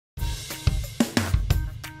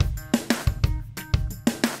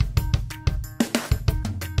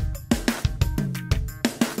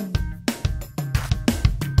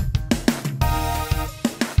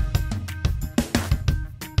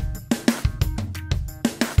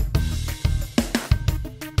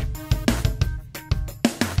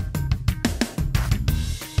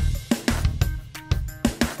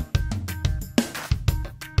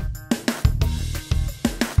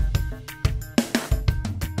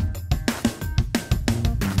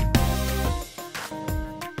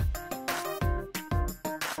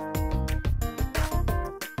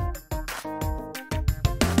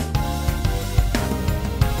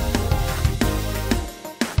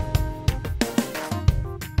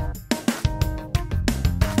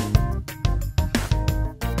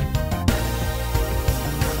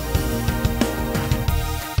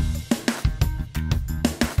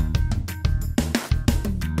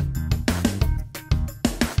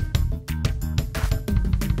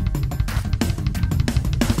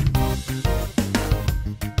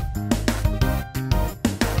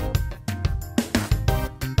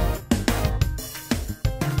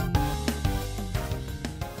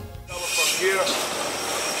here.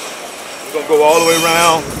 We're gonna go all the way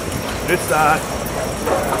around this side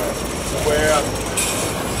where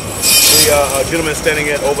the gentleman standing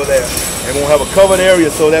at over there. And we'll have a covered area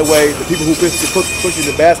so that way the people who pushing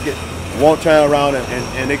the basket won't turn around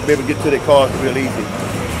and they can be able to get to their cars real easy.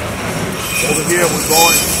 Over here we're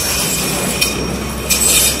going,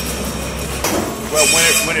 well,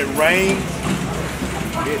 when it rains,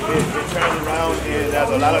 it turns around and there's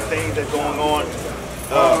a lot of things that's going on.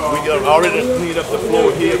 We already cleaned up the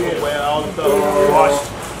floor here from where all the stuff was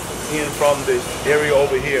washed in from the area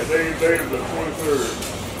over here. Day the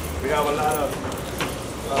 23rd. We have a lot of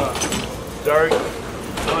dirt,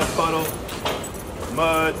 mud puddle,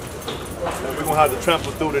 mud that we're going to have to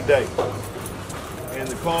trample through today. And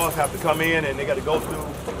the cars have to come in and they got to go through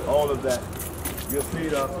all of that. You'll see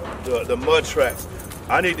the mud tracks.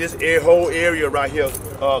 I need this whole area right here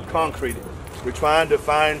concreted. We're trying to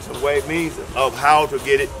find some means of how to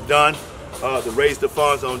get it done, to raise the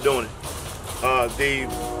funds on doing it. The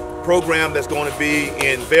program that's going to be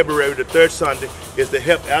in February, the third Sunday, is to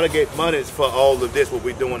help allocate monies for all of this, what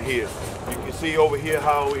we're doing here. You can see over here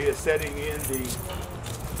how we are setting in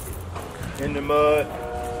the mud.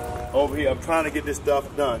 Over here, I'm trying to get this stuff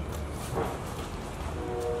done.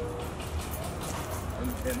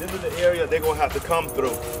 And this is the area they're going to have to come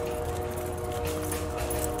through.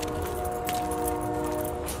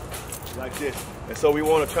 Like this. And so we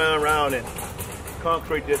want to turn around and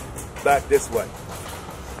concrete this back this way.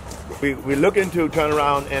 We're looking to turn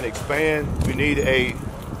around and expand. We need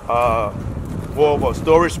more of a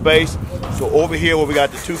storage space. So over here where we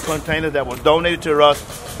got the 2 containers that were donated to us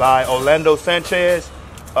by Orlando Sanchez.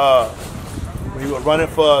 We were running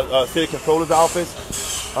for City Controller's office.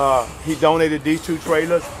 He donated these 2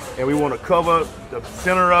 trailers and we want to cover the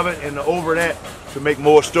center of it and over that to make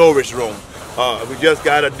more storage room. We just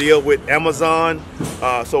got a deal with Amazon,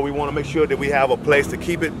 so we want to make sure that we have a place to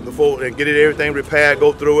keep it before and get it everything repaired,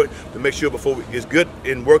 go through it to make sure it's good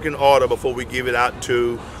in working order before we give it out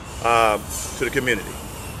to the community.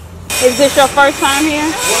 Is this your first time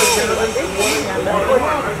here?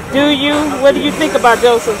 What do you think about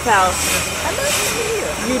Joseph's house? I love it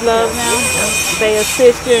here. You love them? They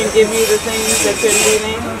assist you and give you the things that you're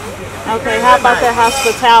needing? Okay, how about their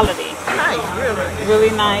hospitality? Nice,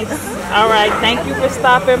 Really nice. All right, thank you for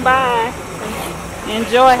stopping by.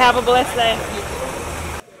 Enjoy, have a blessed day.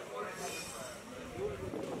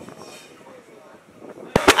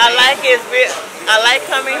 I like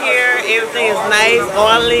coming here. Everything is nice,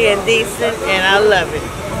 orderly, and decent, and I love it.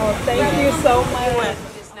 Oh, thank you so much.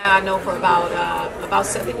 Now I know for about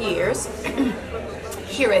 7 years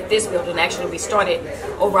here at this building. Actually, we started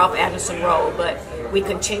over off Anderson Road, but we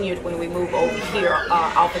continued when we moved over here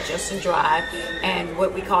off of Justin Drive. And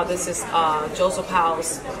what we call this is Joseph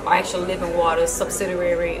House, or actually Living Water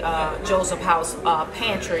subsidiary Joseph House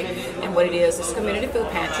Pantry. And what it is community food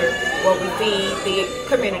pantry where we feed the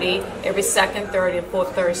community every second, third, and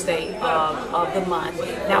fourth Thursday of the month.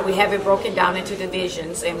 Now we have it broken down into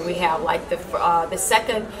divisions, and we have like the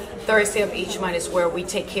second Thursday of each month is where we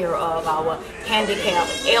take care of our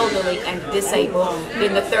handicapped, elderly, and disabled.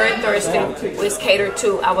 Then the third Thursday is catered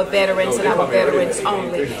to our veterans and our veterans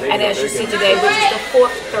only. And as you see today, which is the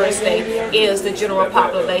fourth Thursday, is the general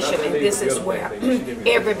population, and this is where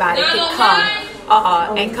everybody can come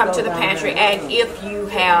and come to the pantry. And if you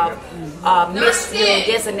have missed your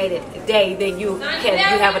designated day, then you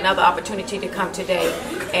have another opportunity to come today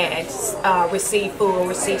and receive food or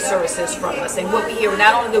receive services from us. And what we hear,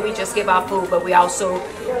 not only do we just give out food, but we also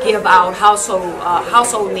give out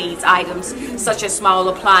household needs items such as small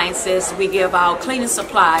appliances. We give out cleaning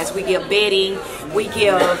supplies. We give bedding. We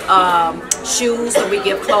give shoes, and we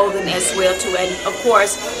give clothing as well too. And of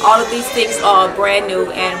course, all of these things are brand new.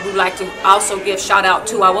 And we'd like to also give shout out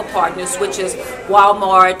to our partners, which is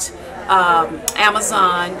Walmart,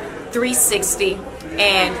 Amazon, 360,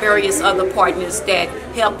 and various other partners that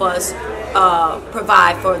help us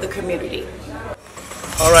provide for the community.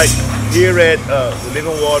 All right, here at the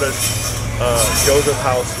Living Waters Joseph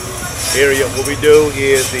House area, what we do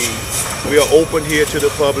is we are open here to the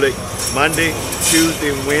public Monday, Tuesday,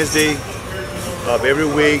 and Wednesday of every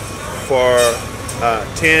week for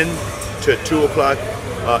 10 to 2 o'clock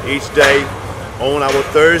each day. On our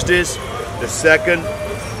Thursdays, the second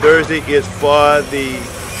Thursday is for the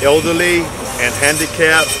elderly and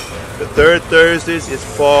handicapped. The third Thursdays is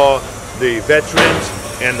for the veterans,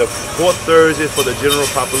 and the fourth Thursday is for the general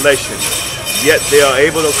population. Yet they are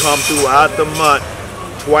able to come throughout the month,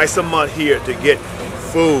 twice a month here to get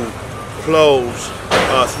food, clothes,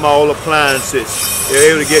 small appliances.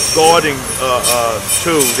 They're able to get gardening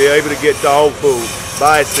too. They're able to get dog food,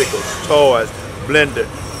 bicycles, toys, blender,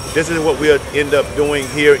 this is what we'll end up doing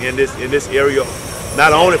here in this area,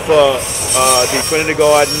 not only for the Trinity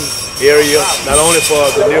Garden area, not only for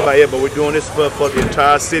the nearby area, but we're doing this for the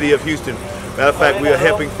entire city of Houston. Matter of fact, we are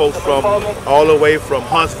helping folks from all the way from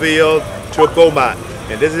Huntsville to Beaumont.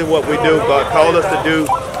 And this is what we do. God called us to do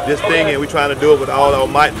this thing, and we're trying to do it with all our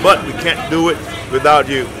might, but we can't do it without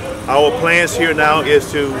you. Our plans here now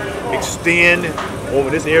is to extend over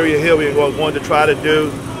this area here. We're going to try to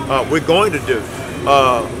do, we're going to do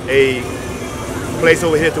a place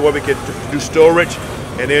over here to where we can do storage,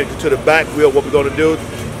 and then to the back, what we're going to do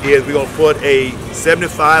is we're going to put a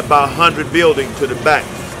 75 by 100 building to the back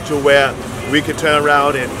to where we can turn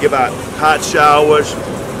around and give out hot showers,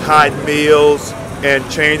 hot meals, and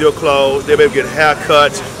change your clothes. They'll be able to get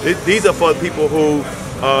haircuts. These are for people who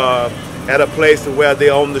are at a place where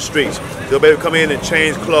they're on the streets. They'll be able to come in and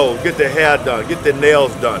change clothes, get their hair done, get their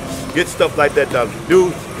nails done, get stuff like that done.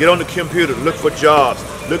 Get on the computer, look for jobs,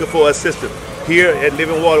 looking for assistance. Here at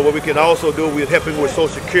Living Water, what we can also do, we're helping with Social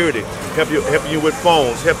Security, helping you with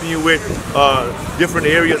phones, helping you with different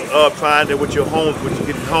areas of trying to, with your homes, with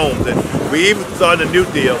getting homes. And we even started a new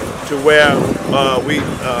deal to where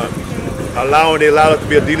they allowed us to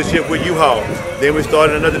be a dealership with U-Haul. Then we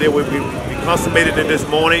started another deal. We consummated it this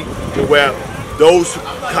morning to where those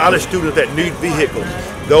college students that need vehicles,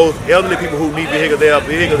 those elderly people who need vehicles, their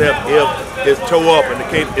vehicles is tore up and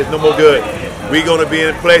it's no more good. We're going to be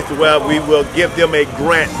in a place where we will give them a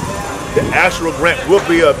grant. The actual grant will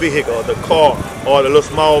be a vehicle, the car, or the little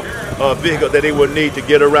small vehicle that they will need to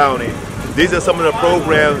get around in. These are some of the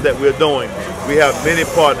programs that we're doing. We have many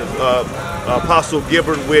partners. Apostle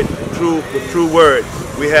Gilbert with True Word.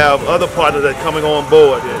 We have other partners that are coming on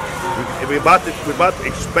board. We're about to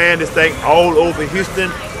expand this thing all over Houston,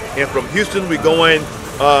 and from Houston we're going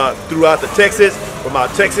throughout the Texas. From our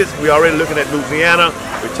Texas, we're already looking at Louisiana.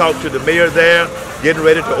 We talked to the mayor there, getting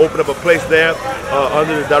ready to open up a place there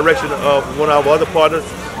under the direction of one of our other partners,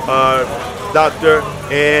 Dr.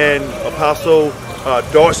 and Apostle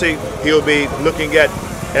Dorsey. He'll be looking at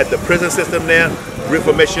the prison system there,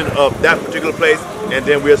 reformation of that particular place, and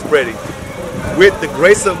then we're spreading. With the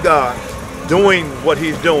grace of God, doing what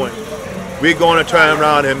he's doing, we're going to turn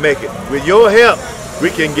around and make it. With your help, we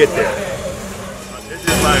can get there. This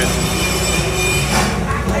is my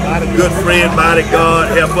good friend, bodyguard,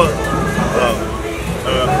 helper,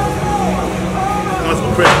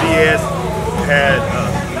 Constable Chris Diaz had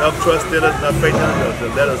enough trust in us, enough faith in us to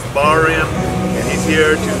let us borrow him, and he's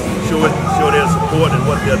here to show their support and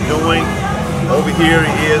what they're doing. Over here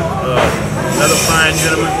is another fine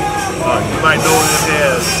gentleman. You might know him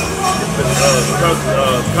as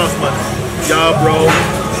Councilman Yarbrough,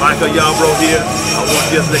 Michael Yarbrough here. I want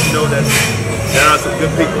to just let you know that there are some good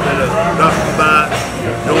people that are dropping by,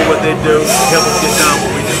 know what they do, help us get done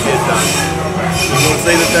what we just get done. You want to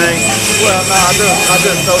say the thing? Well, no, I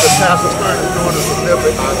just know that Pastor Stern is doing a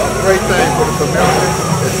significant, a great thing for the community.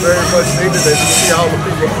 It's very much needed as you see all the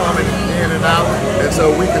people coming in and out, and so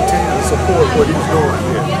we continue to support what he's doing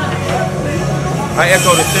here. I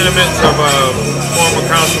echo the sentiments of former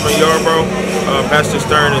Councilman Yarbrough. Pastor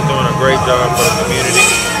Stern is doing a great job for the community.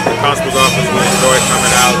 The constable's office, we enjoy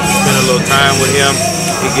coming out, spend a little time with him.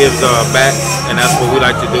 He gives back, and that's what we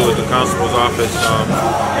like to do with the constable's office.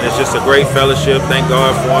 And it's just a great fellowship. Thank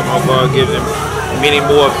God for him. Hope God gives him many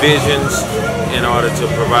more visions in order to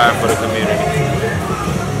provide for the community.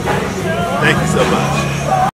 Thank you so much.